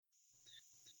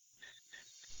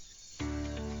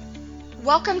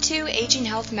Welcome to Aging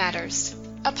Health Matters,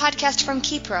 a podcast from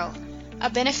KeyPro, a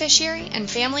beneficiary and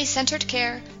family-centered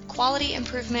care quality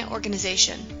improvement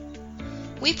organization.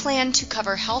 We plan to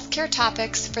cover healthcare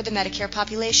topics for the Medicare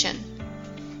population.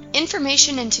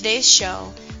 Information in today's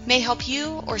show may help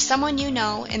you or someone you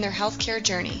know in their healthcare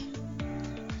journey.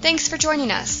 Thanks for joining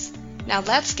us. Now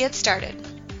let's get started.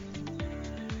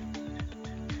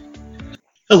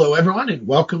 Hello, everyone, and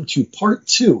welcome to part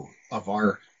 2 of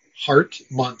our Heart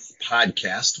Month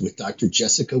podcast with Dr.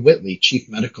 Jessica Whitley, Chief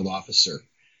Medical Officer.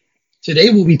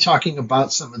 Today, we'll be talking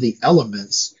about some of the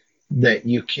elements that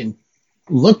you can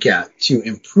look at to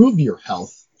improve your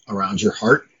health around your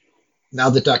heart.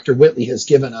 Now that Dr. Whitley has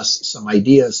given us some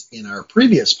ideas in our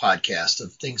previous podcast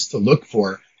of things to look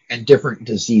for and different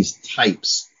disease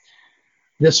types.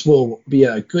 This will be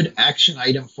a good action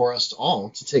item for us all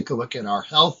to take a look at our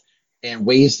health and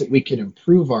ways that we can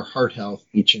improve our heart health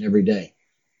each and every day.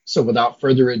 So without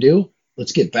further ado,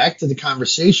 let's get back to the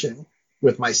conversation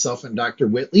with myself and Dr.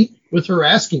 Whitley, with her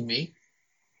asking me,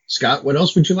 Scott, what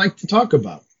else would you like to talk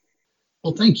about?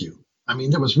 Well, thank you. I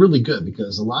mean, that was really good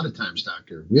because a lot of times,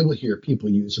 Doctor, we will hear people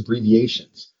use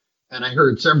abbreviations. And I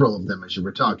heard several of them as you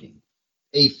were talking.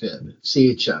 AFib,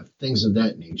 CHF, things of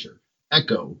that nature.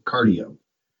 Echo, cardio.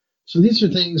 So these are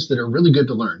things that are really good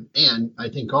to learn. And I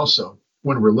think also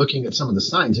when we're looking at some of the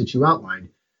signs that you outlined,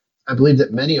 I believe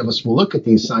that many of us will look at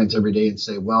these signs every day and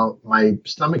say, well, my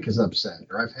stomach is upset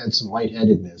or I've had some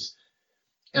lightheadedness.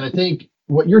 And I think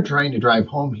what you're trying to drive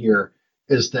home here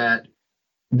is that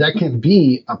can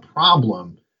be a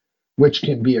problem which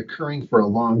can be occurring for a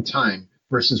long time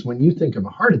versus when you think of a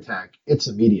heart attack, it's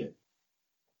immediate.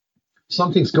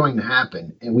 Something's going to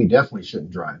happen and we definitely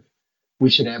shouldn't drive. We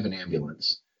should have an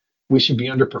ambulance. We should be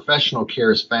under professional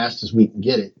care as fast as we can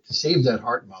get it to save that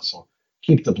heart muscle,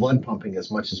 keep the blood pumping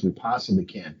as much as we possibly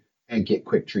can, and get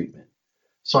quick treatment.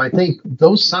 So I think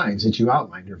those signs that you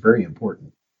outlined are very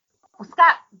important. Well,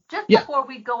 Scott, just before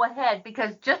we go ahead,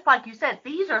 because just like you said,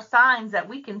 these are signs that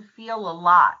we can feel a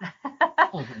lot.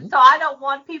 Mm-hmm. So I don't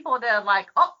want people to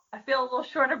I feel a little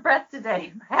short of breath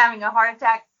today, having a heart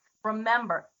attack.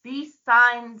 Remember, these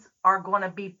signs are going to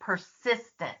be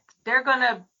persistent. They're going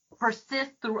to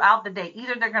persist throughout the day.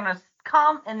 Either they're going to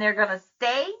come and they're going to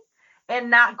stay and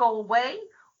not go away,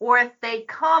 or if they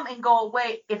come and go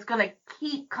away, it's going to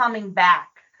keep coming back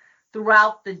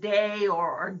throughout the day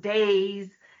or days.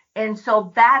 And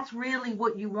so that's really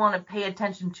what you want to pay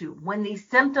attention to. When these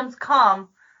symptoms come,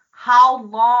 how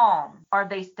long are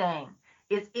they staying?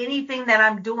 Is anything that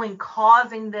I'm doing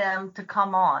causing them to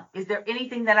come on? Is there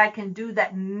anything that I can do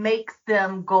that makes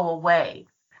them go away?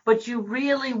 But you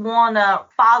really want to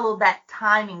follow that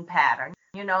timing pattern.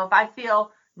 You know, if I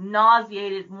feel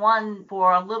nauseated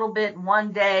for a little bit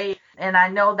one day, and I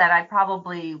know that I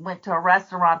probably went to a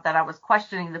restaurant that I was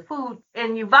questioning the food,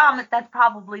 and you vomit, that's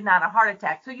probably not a heart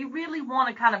attack. So you really want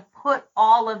to kind of put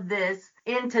all of this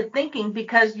into thinking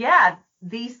because,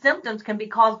 these symptoms can be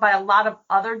caused by a lot of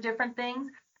other different things.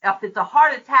 If it's a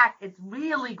heart attack, it's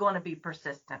really going to be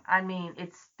persistent. I mean,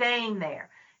 it's staying there.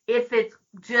 If it's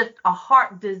just a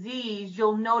heart disease,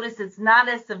 you'll notice it's not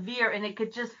as severe and it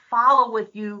could just follow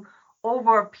with you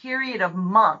over a period of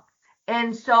months.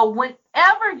 And so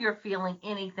whenever you're feeling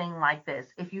anything like this,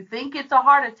 if you think it's a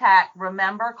heart attack,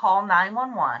 remember, call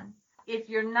 911. If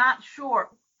you're not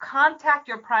sure, contact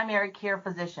your primary care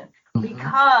physician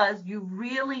because you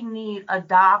really need a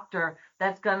doctor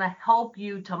that's going to help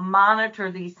you to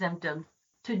monitor these symptoms,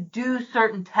 to do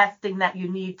certain testing that you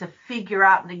need to figure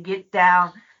out and to get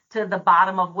down to the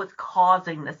bottom of what's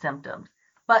causing the symptoms.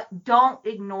 But don't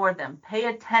ignore them. Pay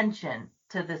attention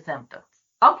to the symptoms.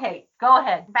 Okay, go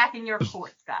ahead. Back in your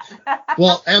court, Scott.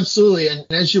 Well, absolutely. And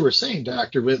as you were saying,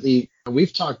 Dr. Whitley,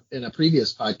 we've talked in a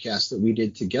previous podcast that we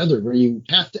did together where you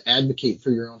have to advocate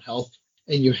for your own health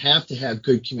and you have to have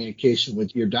good communication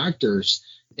with your doctors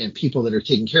and people that are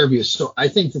taking care of you. So I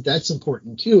think that that's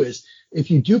important too, is if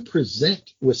you do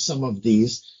present with some of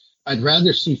these, I'd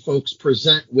rather see folks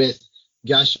present with,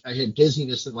 gosh, I had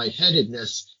dizziness and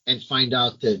lightheadedness, and find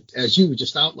out that, as you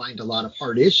just outlined, a lot of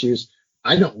heart issues.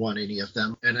 I don't want any of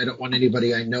them, and I don't want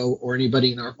anybody I know or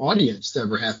anybody in our audience to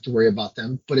ever have to worry about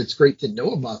them, but it's great to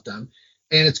know about them,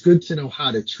 and it's good to know how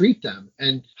to treat them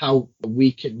and how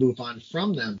we can move on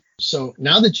from them. So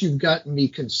now that you've gotten me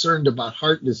concerned about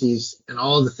heart disease and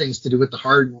all of the things to do with the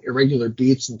heart and irregular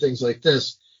beats and things like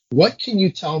this, what can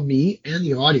you tell me and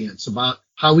the audience about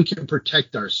how we can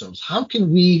protect ourselves? How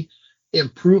can we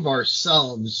improve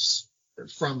ourselves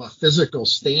from a physical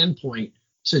standpoint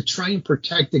to try and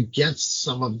protect against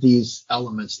some of these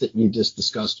elements that you just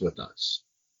discussed with us?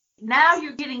 Now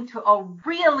you're getting to a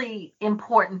really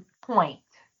important point,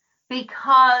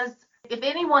 because If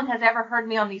anyone has ever heard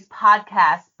me on these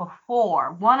podcasts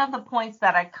before, one of the points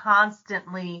that I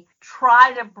constantly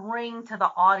try to bring to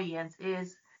the audience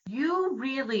is you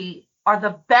really are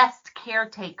the best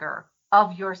caretaker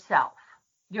of yourself.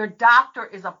 Your doctor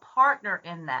is a partner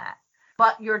in that,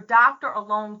 but your doctor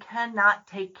alone cannot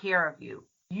take care of you.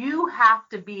 You have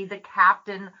to be the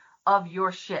captain of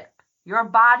your ship. Your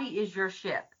body is your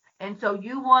ship. And so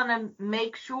you want to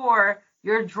make sure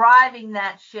you're driving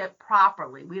that ship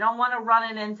properly. We don't want to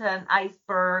run it into an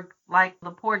iceberg like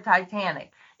the poor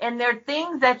Titanic. And there are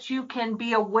things that you can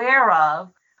be aware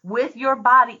of with your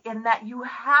body and that you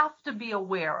have to be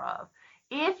aware of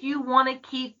if you want to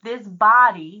keep this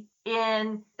body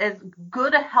in as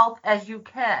good a health as you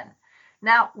can.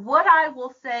 Now, what I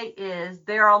will say is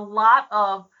there are a lot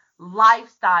of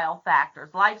lifestyle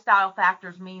factors. Lifestyle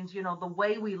factors means, the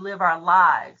way we live our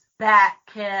lives that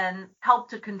can help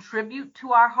to contribute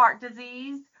to our heart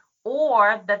disease,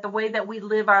 or that the way that we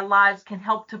live our lives can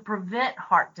help to prevent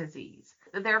heart disease.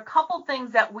 There are a couple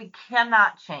things that we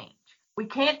cannot change. We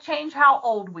can't change how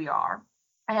old we are,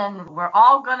 and we're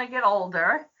all going to get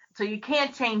older, so you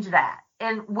can't change that.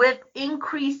 And with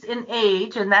increase in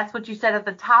age, and that's what you said at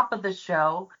the top of the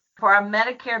show, for our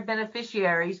Medicare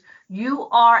beneficiaries, you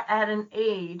are at an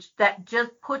age that just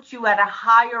puts you at a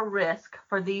higher risk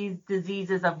for these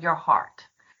diseases of your heart.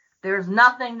 There's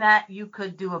nothing that you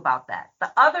could do about that.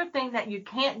 The other thing that you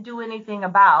can't do anything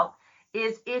about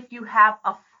is if you have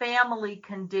a family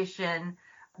condition,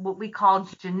 what we call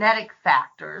genetic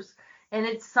factors, and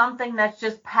it's something that's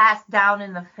just passed down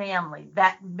in the family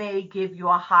that may give you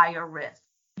a higher risk.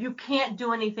 You can't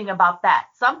do anything about that.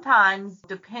 Sometimes,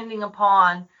 depending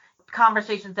upon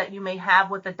conversations that you may have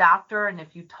with the doctor, and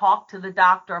if you talk to the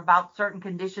doctor about certain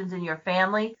conditions in your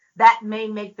family, that may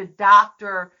make the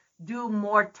doctor do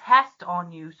more tests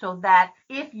on you so that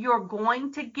if you're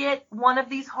going to get one of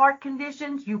these heart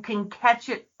conditions, you can catch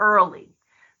it early.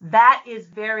 That is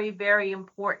very, very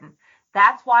important.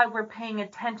 That's why we're paying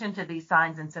attention to these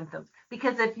signs and symptoms,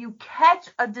 because if you catch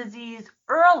a disease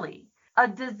early, a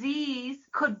disease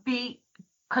could be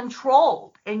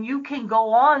controlled and you can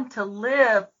go on to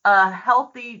live a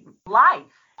healthy life.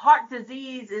 Heart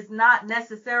disease is not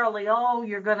necessarily,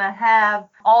 you're going to have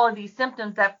all of these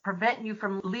symptoms that prevent you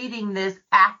from leading this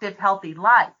active, healthy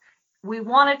life. We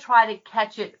want to try to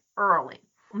catch it early.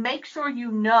 Make sure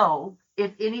you know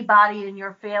if anybody in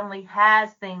your family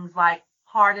has things like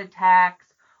heart attacks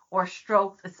or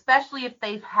strokes, especially if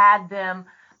they've had them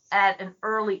at an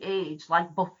early age,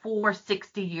 like before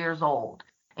 60 years old.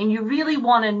 And you really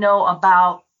want to know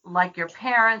about like your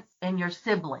parents and your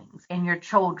siblings and your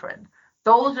children.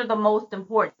 Those are the most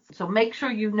important. So make sure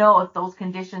you know if those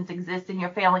conditions exist in your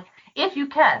family, if you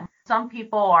can. Some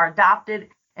people are adopted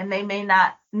and they may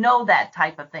not know that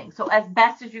type of thing. So as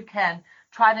best as you can,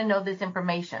 try to know this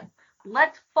information.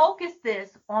 Let's focus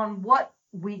this on what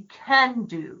we can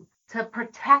do to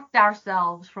protect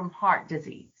ourselves from heart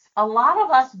disease. A lot of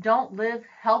us don't live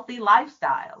healthy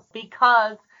lifestyles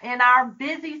because in our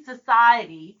busy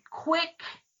society, quick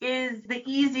is the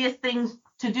easiest things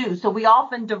to do. So we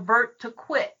often divert to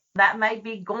quick. That might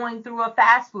be going through a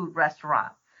fast food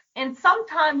restaurant. And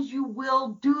sometimes you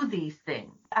will do these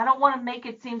things. I don't want to make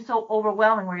it seem so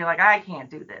overwhelming where you're like, I can't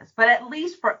do this. But at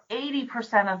least for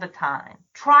 80% of the time,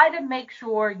 try to make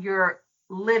sure you're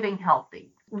living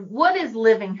healthy. What is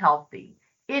living healthy?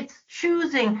 It's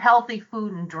choosing healthy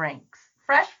food and drinks,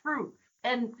 fresh fruit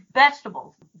and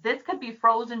vegetables. This could be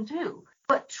frozen too.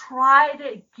 But try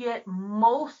to get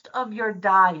most of your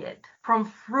diet from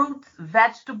fruits,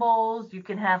 vegetables. You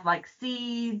can have like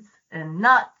seeds and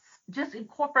nuts. Just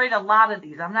incorporate a lot of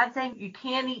these. I'm not saying you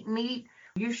can't eat meat.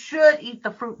 You should eat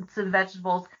the fruits and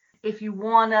vegetables if you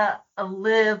want to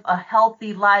live a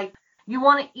healthy life. You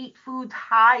want to eat foods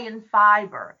high in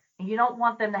fiber. And you don't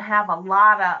want them to have a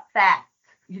lot of fat.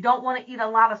 You don't want to eat a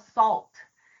lot of salt.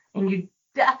 And you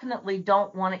definitely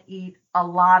don't want to eat a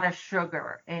lot of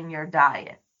sugar in your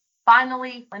diet.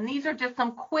 Finally, and these are just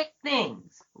some quick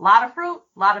things, a lot of fruit,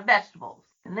 a lot of vegetables.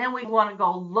 And then we want to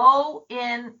go low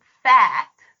in fat,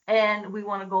 and we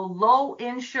want to go low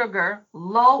in sugar,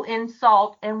 low in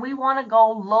salt, and we want to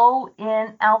go low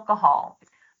in alcohol.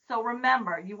 So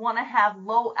remember, you want to have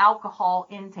low alcohol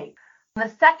intake.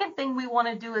 The second thing we want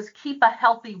to do is keep a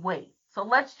healthy weight. So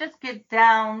let's just get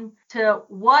down to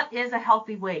what is a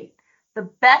healthy weight. The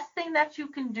best thing that you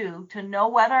can do to know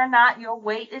whether or not your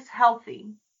weight is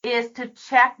healthy is to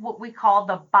check what we call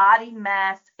the body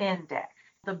mass index,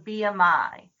 the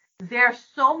BMI. There are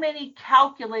so many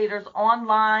calculators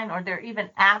online, or there are even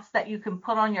apps that you can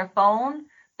put on your phone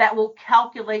that will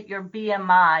calculate your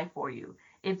BMI for you.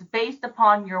 It's based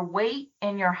upon your weight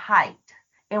and your height.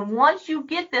 And once you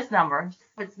get this number,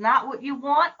 if it's not what you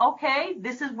want, okay,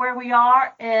 this is where we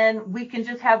are, and we can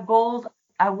just have goals.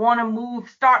 I want to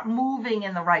start moving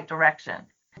in the right direction.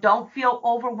 Don't feel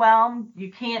overwhelmed. You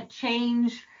can't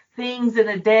change things in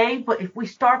a day, but if we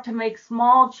start to make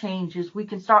small changes, we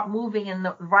can start moving in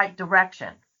the right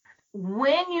direction.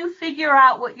 When you figure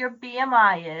out what your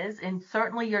BMI is, and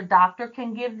certainly your doctor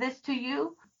can give this to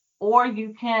you, or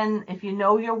you can, if you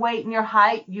know your weight and your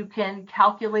height, you can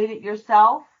calculate it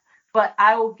yourself. But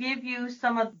I will give you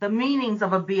some of the meanings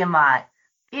of a BMI.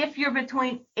 If you're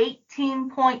between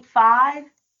 18.5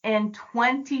 and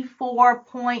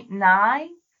 24.9,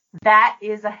 that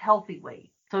is a healthy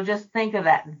weight. So just think of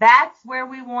that. That's where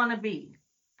we want to be.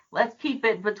 Let's keep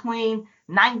it between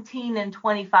 19 and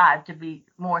 25 to be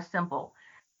more simple.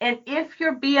 And if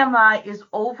your BMI is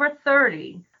over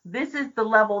 30, this is the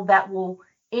level that will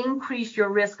increase your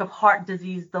risk of heart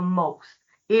disease the most.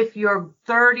 If you're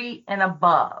 30 and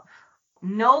above,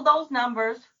 know those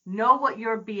numbers, know what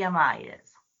your BMI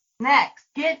is. Next,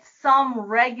 get some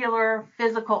regular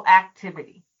physical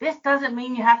activity. This doesn't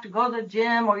mean you have to go to the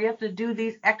gym or you have to do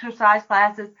these exercise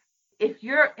classes. If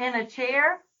you're in a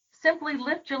chair, simply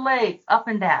lift your legs up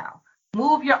and down.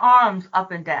 Move your arms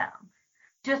up and down.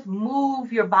 Just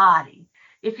move your body.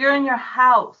 If you're in your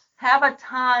house, have a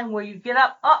time where you get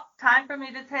up, time for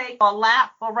me to take a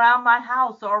lap around my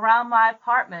house or around my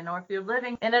apartment. Or if you're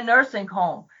living in a nursing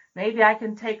home, maybe I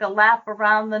can take a lap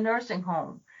around the nursing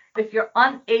home. If you're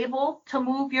unable to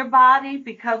move your body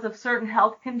because of certain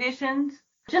health conditions,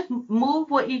 just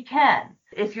move what you can.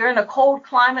 If you're in a cold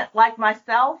climate like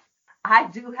myself, I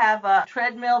do have a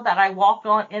treadmill that I walk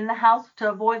on in the house to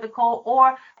avoid the cold,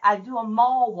 or I do a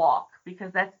mall walk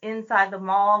because that's inside the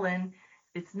mall and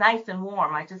it's nice and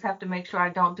warm. I just have to make sure I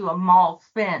don't do a mall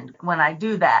spin when I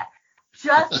do that.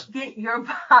 Just get your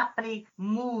body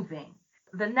moving.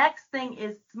 The next thing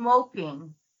is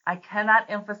smoking. I cannot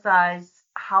emphasize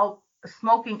how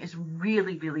smoking is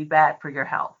really, really bad for your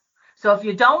health. So if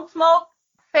you don't smoke,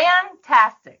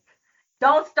 fantastic.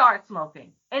 Don't start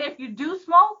smoking. And if you do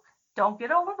smoke, don't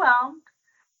get overwhelmed,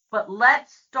 but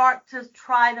let's start to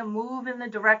try to move in the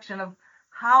direction of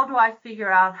how do I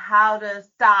figure out how to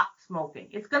stop smoking?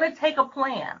 It's going to take a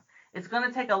plan. It's going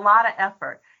to take a lot of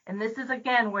effort. And this is,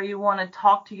 again, where you want to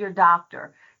talk to your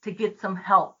doctor to get some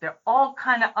help. There are all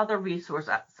kind of other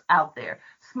resources out there.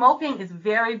 Smoking is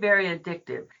very, very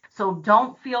addictive. So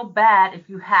don't feel bad if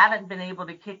you haven't been able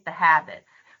to kick the habit.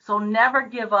 So never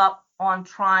give up on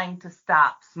trying to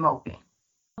stop smoking.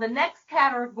 The next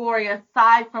category,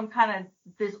 aside from kind of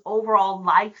this overall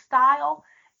lifestyle,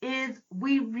 is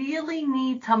we really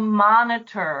need to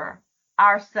monitor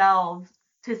ourselves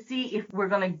to see if we're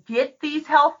going to get these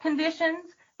health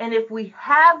conditions. And if we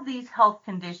have these health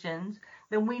conditions,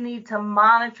 then we need to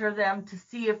monitor them to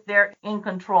see if they're in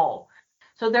control.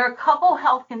 So there are a couple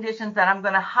health conditions that I'm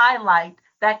going to highlight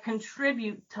that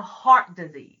contribute to heart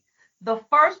disease. The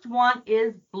first one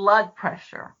is blood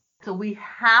pressure. So we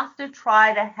have to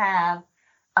try to have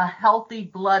a healthy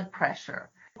blood pressure.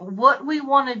 What we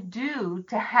want to do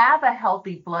to have a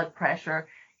healthy blood pressure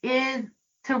is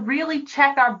to really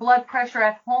check our blood pressure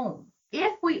at home.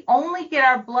 If we only get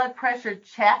our blood pressure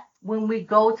checked when we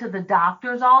go to the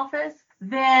doctor's office,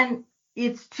 then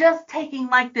it's just taking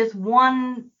like this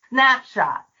one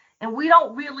snapshot, and we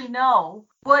don't really know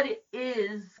what it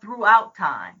is throughout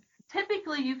time.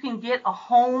 Typically, you can get a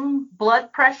home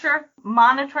blood pressure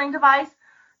monitoring device.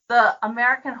 The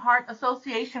American Heart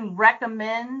Association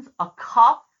recommends a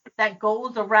cuff that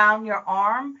goes around your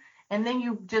arm, and then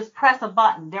you just press a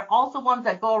button. There are also ones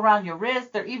that go around your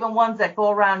wrist. There are even ones that go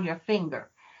around your finger.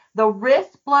 The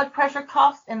wrist blood pressure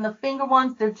cuffs and the finger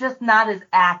ones, they're just not as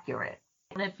accurate.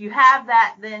 And if you have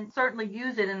that, then certainly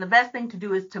use it. And the best thing to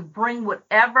do is to bring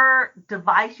whatever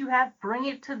device you have, bring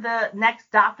it to the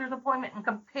next doctor's appointment and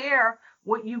compare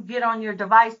what you get on your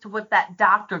device to what that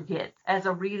doctor gets as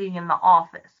a reading in the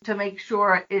office to make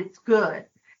sure it's good.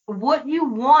 What you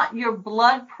want your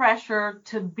blood pressure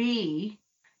to be,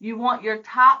 you want your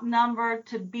top number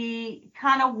to be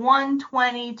kind of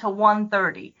 120 to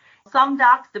 130. Some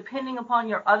docs, depending upon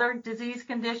your other disease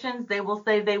conditions, they will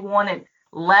say they want it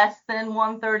less than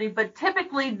 130, but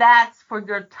typically that's for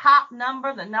your top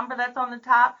number, the number that's on the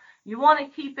top. You want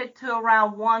to keep it to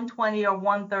around 120 or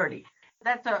 130.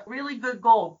 That's a really good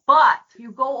goal. But if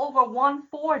you go over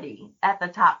 140 at the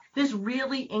top, this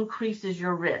really increases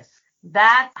your risk.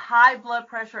 That's high blood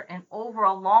pressure, and over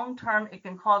a long term, it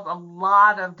can cause a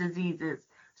lot of diseases.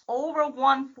 Over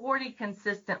 140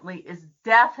 consistently is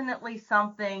definitely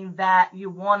something that you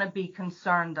want to be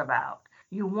concerned about.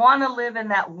 You want to live in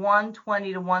that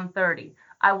 120 to 130.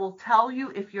 I will tell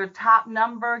you, if your top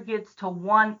number gets to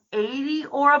 180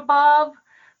 or above,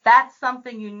 that's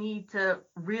something you need to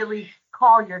really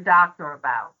call your doctor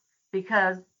about,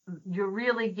 because you're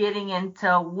really getting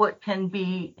into what can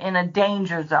be in a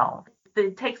danger zone.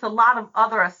 It takes a lot of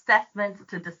other assessments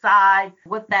to decide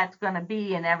what that's going to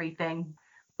be and everything.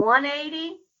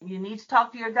 180, you need to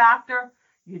talk to your doctor.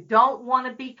 You don't want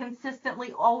to be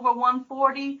consistently over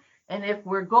 140. And if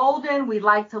we're golden, we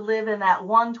like to live in that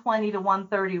 120 to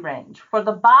 130 range. For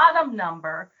the bottom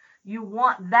number, you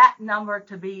want that number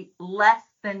to be less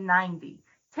than 90.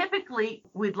 Typically,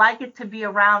 we'd like it to be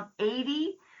around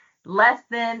 80, less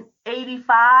than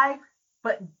 85,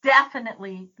 but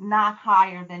definitely not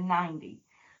higher than 90.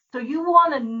 So you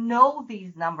want to know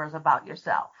these numbers about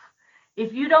yourself.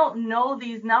 If you don't know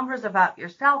these numbers about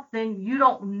yourself, then you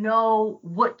don't know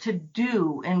what to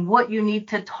do and what you need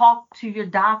to talk to your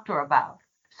doctor about.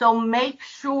 So make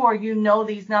sure you know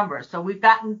these numbers. So we've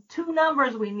gotten two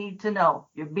numbers we need to know: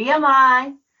 your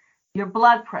BMI, your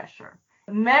blood pressure.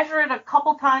 Measure it a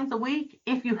couple times a week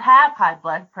if you have high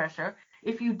blood pressure.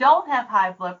 If you don't have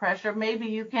high blood pressure, maybe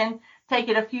you can take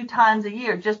it a few times a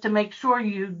year just to make sure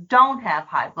you don't have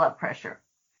high blood pressure.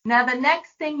 Now, the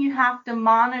next thing you have to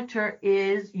monitor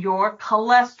is your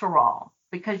cholesterol,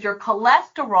 because your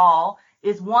cholesterol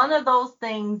is one of those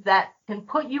things that can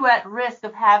put you at risk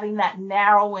of having that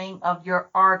narrowing of your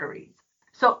arteries.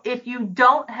 So if you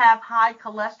don't have high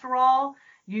cholesterol,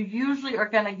 you usually are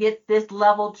going to get this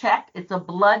level checked. It's a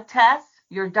blood test.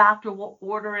 Your doctor will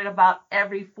order it about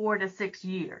every 4 to 6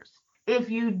 years. If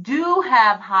you do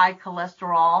have high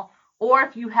cholesterol, or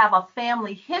if you have a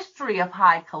family history of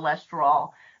high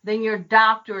cholesterol, then your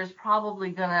doctor is probably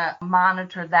going to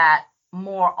monitor that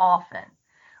more often.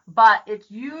 But it's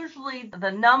usually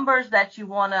the numbers that you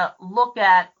want to look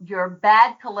at: your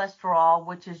bad cholesterol,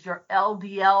 which is your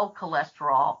LDL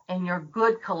cholesterol, and your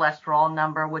good cholesterol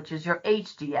number, which is your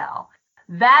HDL.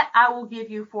 That I will give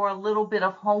you for a little bit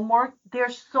of homework.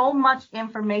 There's so much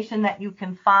information that you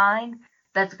can find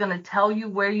that's going to tell you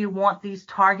where you want these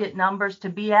target numbers to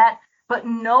be at, but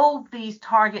know these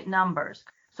target numbers.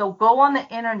 So go on the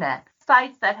internet,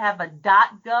 sites that have a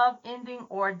 .gov ending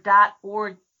or a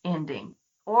 .org ending,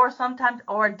 or sometimes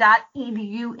or a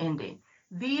 .edu ending.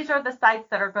 These are the sites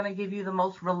that are going to give you the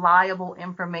most reliable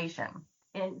information.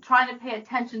 And trying to pay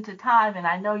attention to time, and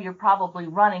I know you're probably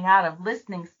running out of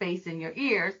listening space in your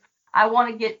ears, I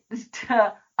want to get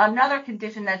to another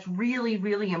condition that's really,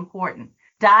 really important: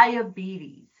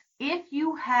 diabetes. If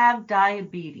you have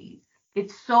diabetes,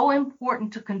 it's so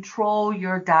important to control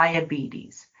your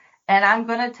diabetes. And I'm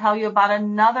going to tell you about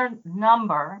another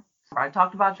number. I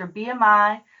talked about your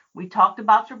BMI. We talked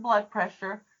about your blood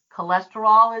pressure.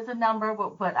 Cholesterol is a number,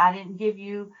 but I didn't give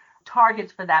you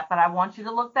targets for that. But I want you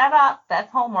to look that up.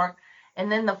 That's homework. And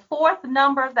then the fourth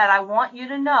number that I want you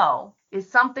to know is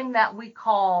something that we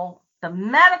call, the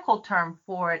medical term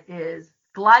for it is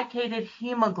glycated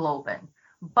hemoglobin.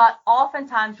 But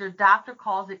oftentimes your doctor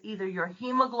calls it either your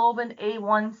hemoglobin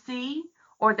A1C,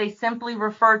 or they simply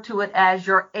refer to it as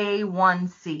your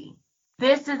A1C.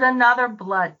 This is another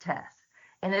blood test,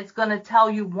 and it's going to tell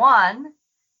you, one,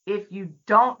 if you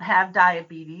don't have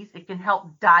diabetes, it can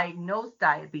help diagnose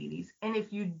diabetes. And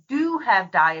if you do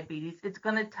have diabetes, it's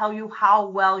going to tell you how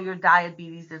well your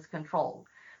diabetes is controlled.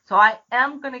 So I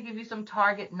am going to give you some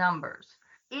target numbers.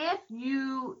 If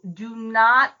you do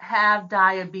not have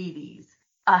diabetes,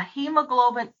 a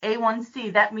hemoglobin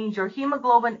A1C, that means your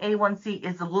hemoglobin A1C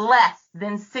is less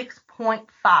than 6.5.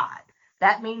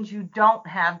 That means you don't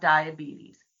have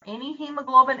diabetes. Any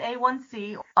hemoglobin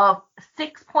A1C of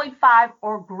 6.5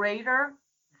 or greater,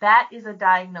 that is a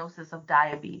diagnosis of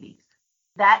diabetes.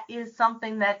 That is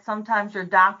something that sometimes your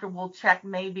doctor will check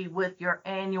maybe with your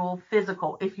annual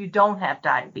physical if you don't have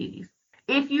diabetes.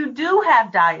 If you do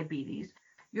have diabetes,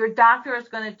 your doctor is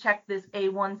going to check this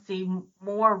A1C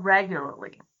more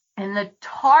regularly. And the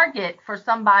target for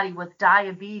somebody with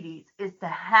diabetes is to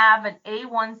have an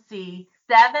A1C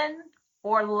 7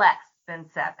 or less than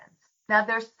 7. Now,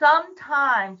 there's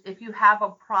sometimes if you have a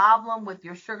problem with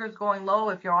your sugars going low,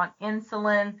 if you're on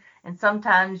insulin, and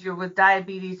sometimes you're with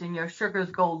diabetes and your sugars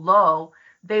go low,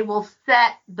 they will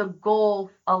set the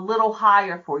goal a little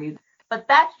higher for you. But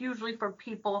that's usually for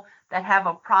people that have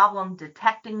a problem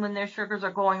detecting when their sugars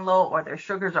are going low, or their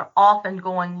sugars are often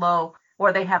going low,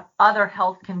 or they have other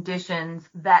health conditions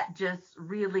that just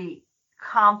really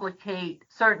complicate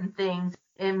certain things.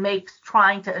 It makes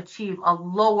trying to achieve a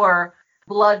lower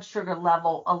blood sugar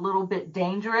level a little bit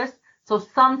dangerous. So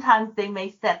sometimes they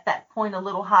may set that point a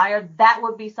little higher. That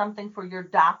would be something for your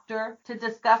doctor to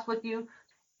discuss with you.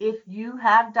 If you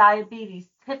have diabetes,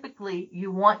 typically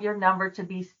you want your number to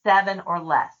be 7 or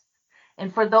less.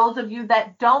 And for those of you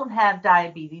that don't have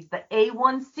diabetes, the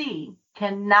A1C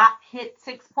cannot hit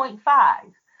 6.5.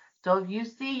 So if you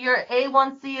see your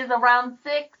A1C is around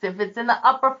 6, if it's in the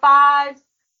upper 5s,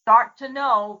 start to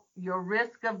know your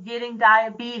risk of getting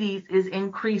diabetes is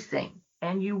increasing.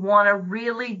 And you want to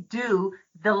really do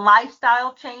the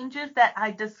lifestyle changes that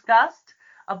I discussed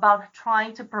about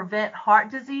trying to prevent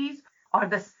heart disease are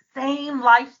the same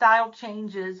lifestyle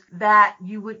changes that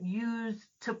you would use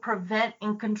to prevent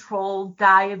and control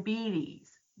diabetes.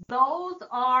 Those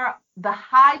are the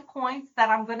high points that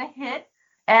I'm going to hit.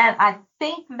 And I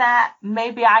think that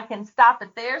maybe I can stop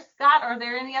it there. Scott, are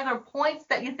there any other points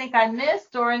that you think I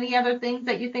missed or any other things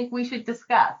that you think we should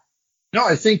discuss? No,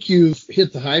 I think you've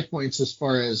hit the high points as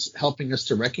far as helping us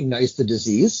to recognize the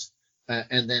disease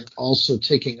and then also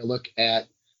taking a look at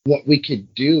what we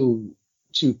could do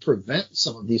to prevent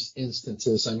some of these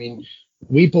instances. I mean,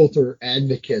 we both are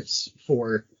advocates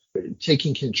for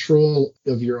taking control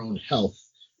of your own health.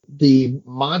 The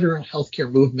modern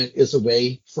healthcare movement is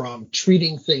away from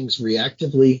treating things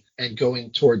reactively and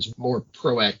going towards more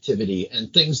proactivity.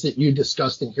 And things that you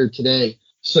discussed in here today,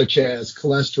 such as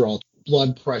cholesterol,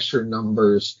 blood pressure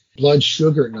numbers, blood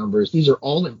sugar numbers, these are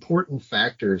all important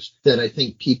factors that I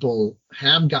think people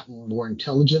have gotten more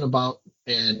intelligent about.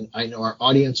 And I know our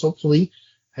audience hopefully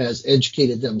has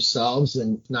educated themselves.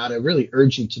 And not, I really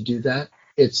urge you to do that.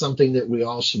 It's something that we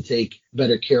all should take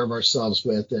better care of ourselves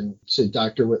with. And to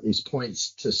Dr. Whitley's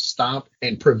points, to stop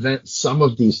and prevent some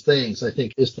of these things, I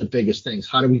think is the biggest things.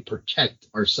 How do we protect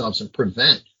ourselves and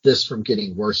prevent this from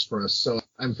getting worse for us? So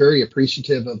I'm very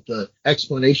appreciative of the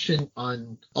explanation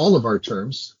on all of our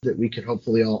terms that we can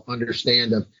hopefully all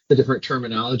understand of the different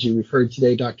terminology we've heard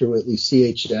today. Dr. Whitley,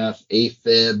 CHF,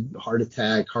 AFib, heart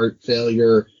attack, heart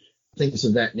failure, things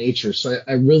of that nature. So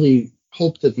I really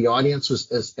hope that the audience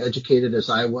was as educated as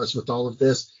I was with all of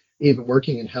this. Even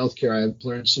working in healthcare, I've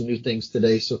learned some new things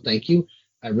today. So thank you.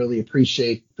 I really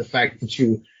appreciate the fact that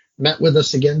you met with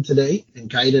us again today and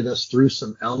guided us through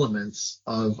some elements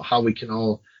of how we can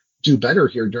all do better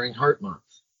here during Heart Month.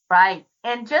 Right.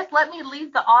 And just let me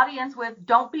leave the audience with,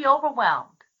 don't be overwhelmed.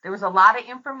 There was a lot of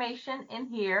information in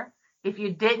here. If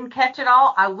you didn't catch it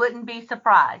all, I wouldn't be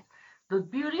surprised. The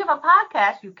beauty of a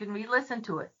podcast, you can re-listen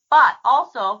to it. But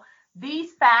also,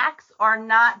 these facts are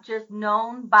not just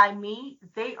known by me.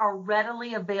 They are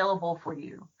readily available for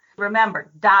you.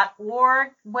 Remember,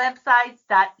 .org websites,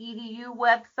 .edu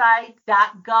websites,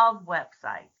 .gov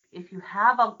websites. If you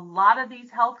have a lot of these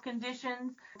health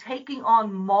conditions, taking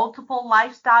on multiple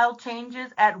lifestyle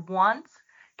changes at once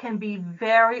can be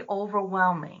very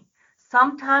overwhelming.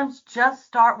 Sometimes just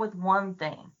start with one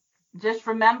thing. Just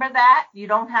remember that you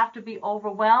don't have to be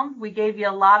overwhelmed. We gave you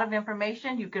a lot of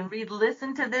information. You can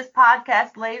listen to this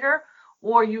podcast later,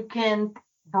 or you can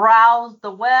browse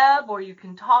the web, or you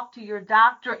can talk to your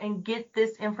doctor and get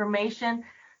this information.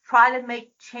 Try to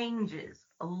make changes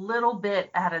a little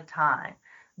bit at a time.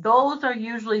 Those are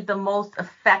usually the most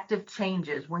effective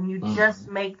changes when you just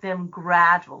make them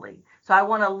gradually. So I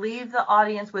want to leave the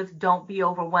audience with, don't be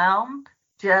overwhelmed.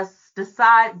 Just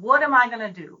decide, what am I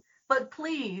going to do? But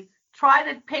please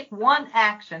try to pick one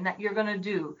action that you're going to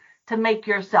do to make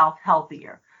yourself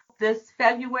healthier. This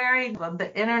February,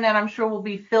 the internet, I'm sure, will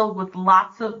be filled with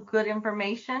lots of good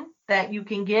information that you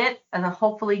can get, and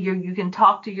hopefully you can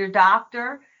talk to your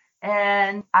doctor.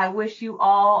 And I wish you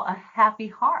all a happy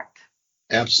heart.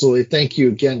 Absolutely. Thank you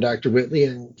again, Dr. Whitley.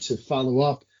 And to follow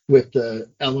up with the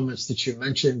elements that you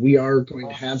mentioned, we are going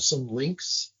to have some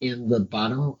links in the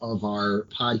bottom of our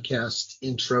podcast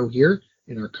intro here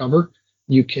in our cover.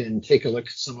 You can take a look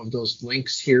at some of those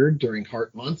links here during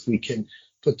Heart Month. We can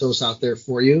put those out there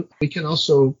for you. We can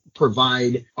also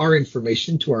provide our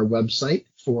information to our website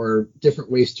for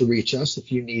different ways to reach us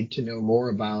if you need to know more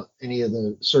about any of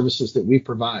the services that we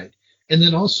provide. And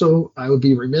then also, I would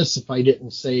be remiss if I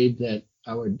didn't say that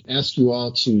I would ask you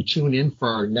all to tune in for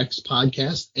our next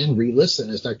podcast and re-listen,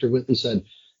 as Dr. Whitley said,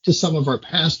 to some of our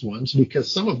past ones,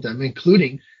 because some of them,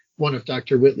 including one of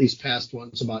Dr. Whitley's past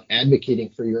ones about advocating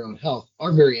for your own health,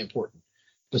 are very important.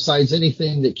 Besides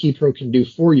anything that Kipro can do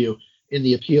for you in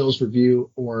the appeals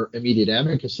review or immediate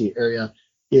advocacy area,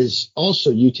 is also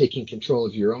you taking control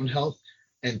of your own health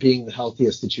and being the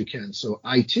healthiest that you can. So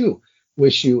I too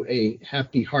wish you a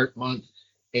happy Heart Month,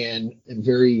 and am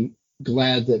very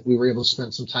glad that we were able to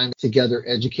spend some time together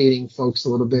educating folks a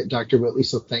little bit, Dr. Whitley.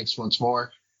 So thanks once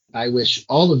more. I wish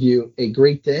all of you a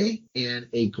great day and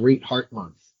a great Heart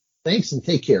Month. Thanks and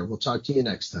take care. We'll talk to you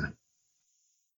next time.